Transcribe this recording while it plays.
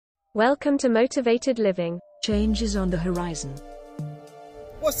Welcome to Motivated Living. Change is on the horizon.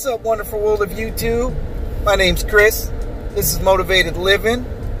 What's up, wonderful world of YouTube? My name's Chris. This is Motivated Living.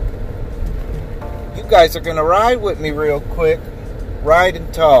 You guys are going to ride with me real quick. Ride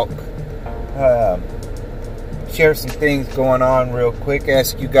and talk. Share some things going on real quick.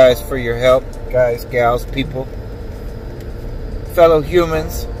 Ask you guys for your help. Guys, gals, people. Fellow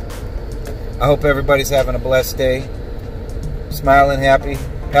humans. I hope everybody's having a blessed day. Smiling, happy,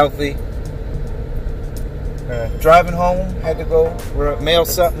 healthy. Driving home, had to go mail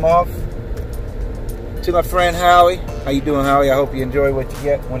something off to my friend Howie. How you doing, Howie? I hope you enjoy what you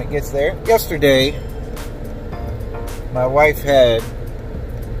get when it gets there. Yesterday, my wife had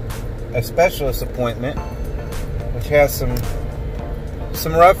a specialist appointment, which has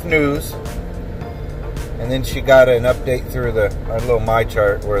some rough news, and then she got an update through our little My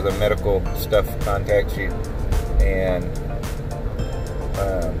Chart where the medical stuff contacts you, and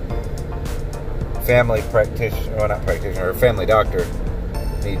family practitioner, well, not practitioner, her family doctor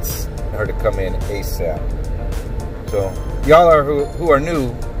needs her to come in ASAP. So y'all who are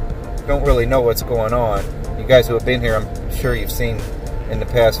new don't really know what's going on. You guys who have been here, I'm sure you've seen in the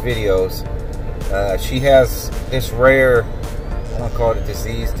past videos. She has this rare, I want to call it a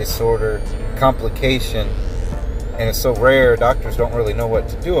disease, disorder, complication, and it's so rare doctors don't really know what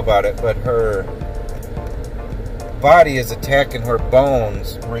to do about it, but her body is attacking her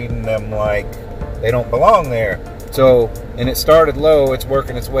bones, reading them like they don't belong there. So, and it started low, it's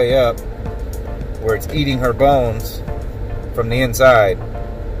working its way up, where it's eating her bones from the inside,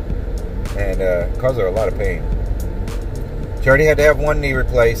 and caused her a lot of pain. She already had to have one knee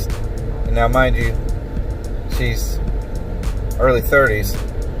replaced, and now mind you, she's early 30s,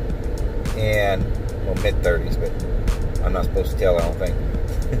 and, well, mid-30s, but I'm not supposed to tell, I don't think.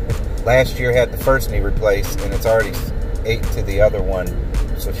 Last year had the first knee replaced, and it's already 8 to the other one.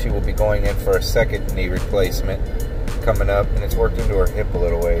 So she will be going in for a second knee replacement coming up, and it's worked into her hip a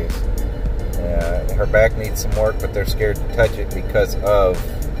little ways. Her back needs some work, but they're scared to touch it because of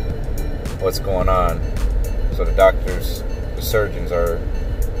what's going on. So the surgeons are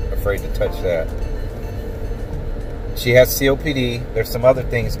afraid to touch that. She has COPD. There's some other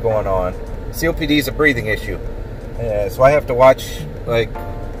things going on. COPD is a breathing issue. So I have to watch like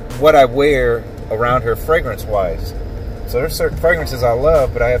what I wear around her fragrance-wise. So there's certain fragrances I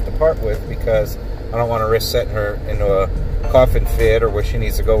love, but I have to part with because I don't want to risk setting her into a coughing fit or where she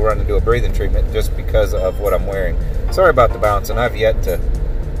needs to go run and do a breathing treatment just because of what I'm wearing. Sorry about the bounce, and I've yet to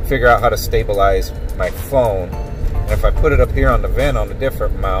figure out how to stabilize my phone. And if I put it up here on the vent on a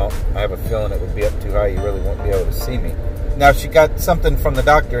different mount, I have a feeling it would be up too high. You really won't be able to see me. Now, she got something from the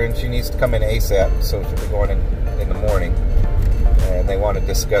doctor, and she needs to come in ASAP, so she'll be going in the morning. And they want to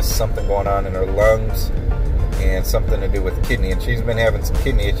discuss something going on in her lungs and something to do with kidney, and she's been having some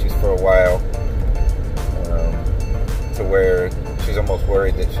kidney issues for a while, to where she's almost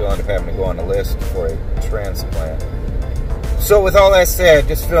worried that she'll end up having to go on the list for a transplant. So with all that said,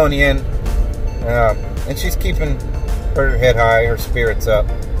 just filling you in, and she's keeping her head high, her spirits up.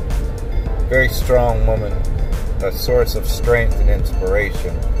 Very strong woman, a source of strength and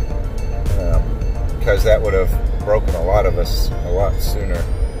inspiration, because that would have broken a lot of us a lot sooner.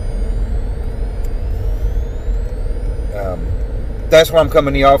 That's why I'm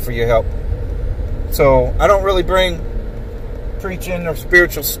coming to y'all for your help. So I don't really bring preaching or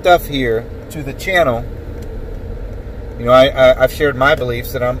spiritual stuff here to the channel. You know, I've shared my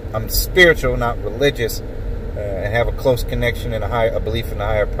beliefs that I'm spiritual, not religious, and have a close connection and a belief in a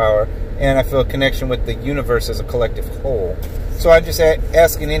higher power, and I feel a connection with the universe as a collective whole. So I'm just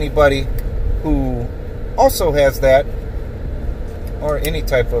asking anybody who also has that, or any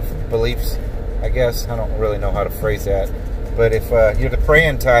type of beliefs, I guess. I don't really know how to phrase that. But if you're the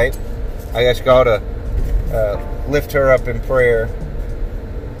praying type, I ask y'all to lift her up in prayer.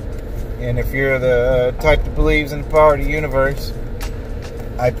 And if you're the type that believes in the power of the universe,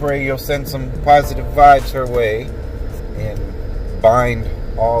 I pray you'll send some positive vibes her way and bind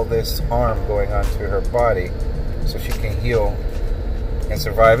all this harm going on to her body so she can heal and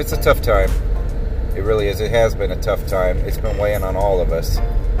survive. It's a tough time. It really is. It has been a tough time. It's been weighing on all of us.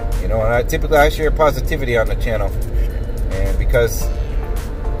 You know, and typically I share positivity on the channel, and because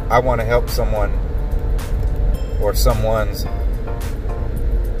I want to help someone or someone's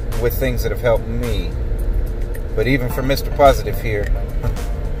with things that have helped me. But even for Mr. Positive here,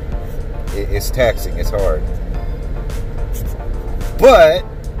 it's taxing, it's hard. But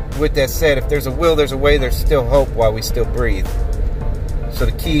with that said, if there's a will, there's a way, there's still hope while we still breathe. So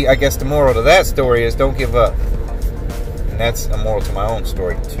the key, I guess the moral to that story is don't give up. And that's a moral to my own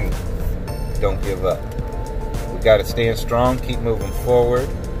story too. Don't give up. We got to stand strong, keep moving forward.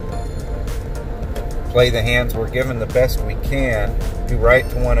 play the hands we're given the best we can, do right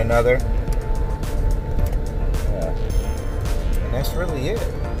to one another. And that's really it.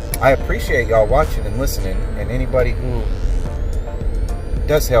 I appreciate y'all watching and listening, and anybody who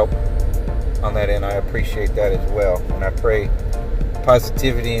does help on that end, I appreciate that as well. And I pray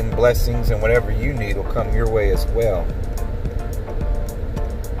positivity and blessings and whatever you need will come your way as well.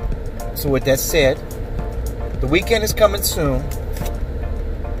 So with that said, the weekend is coming soon,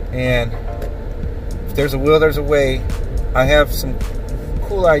 and if there's a will, there's a way. I have some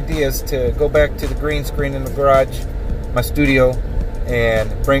cool ideas to go back to the green screen in the garage, my studio,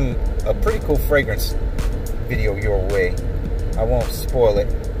 and bring a pretty cool fragrance video your way. I won't spoil it,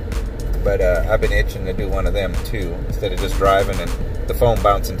 but I've been itching to do one of them too, instead of just driving and the phone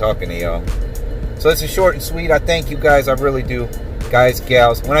bouncing talking to y'all. So this is short and sweet. I thank you guys, I really do. Guys,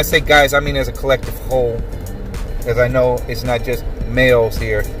 gals. When I say guys, I mean as a collective whole, because I know it's not just males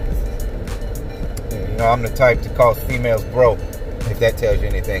here. You know, I'm the type to call females broke, if that tells you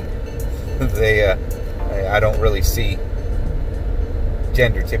anything. I don't really see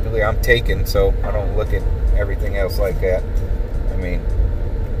gender typically. I'm taken, so I don't look at everything else like that. I mean,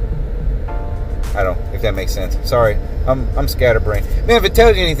 I don't, if that makes sense. Sorry, I'm scatterbrained. Man, if it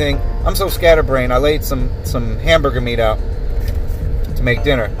tells you anything, I'm so scatterbrained. I laid some hamburger meat out to make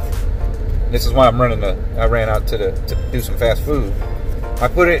dinner. This is why I'm running I ran out to do some fast food. I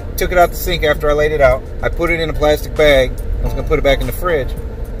took it out the sink after I laid it out. I put it in a plastic bag. I was gonna put it back in the fridge.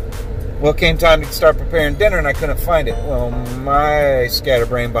 Well, it came time to start preparing dinner and I couldn't find it. Well, my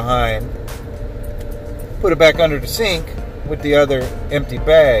scatterbrain behind put it back under the sink with the other empty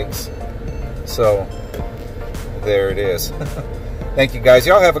bags. So, there it is. Thank you guys.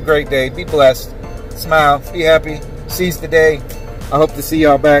 Y'all have a great day. Be blessed. Smile. Be happy. Seize the day. I hope to see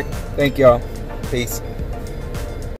y'all back. Thank y'all. Peace.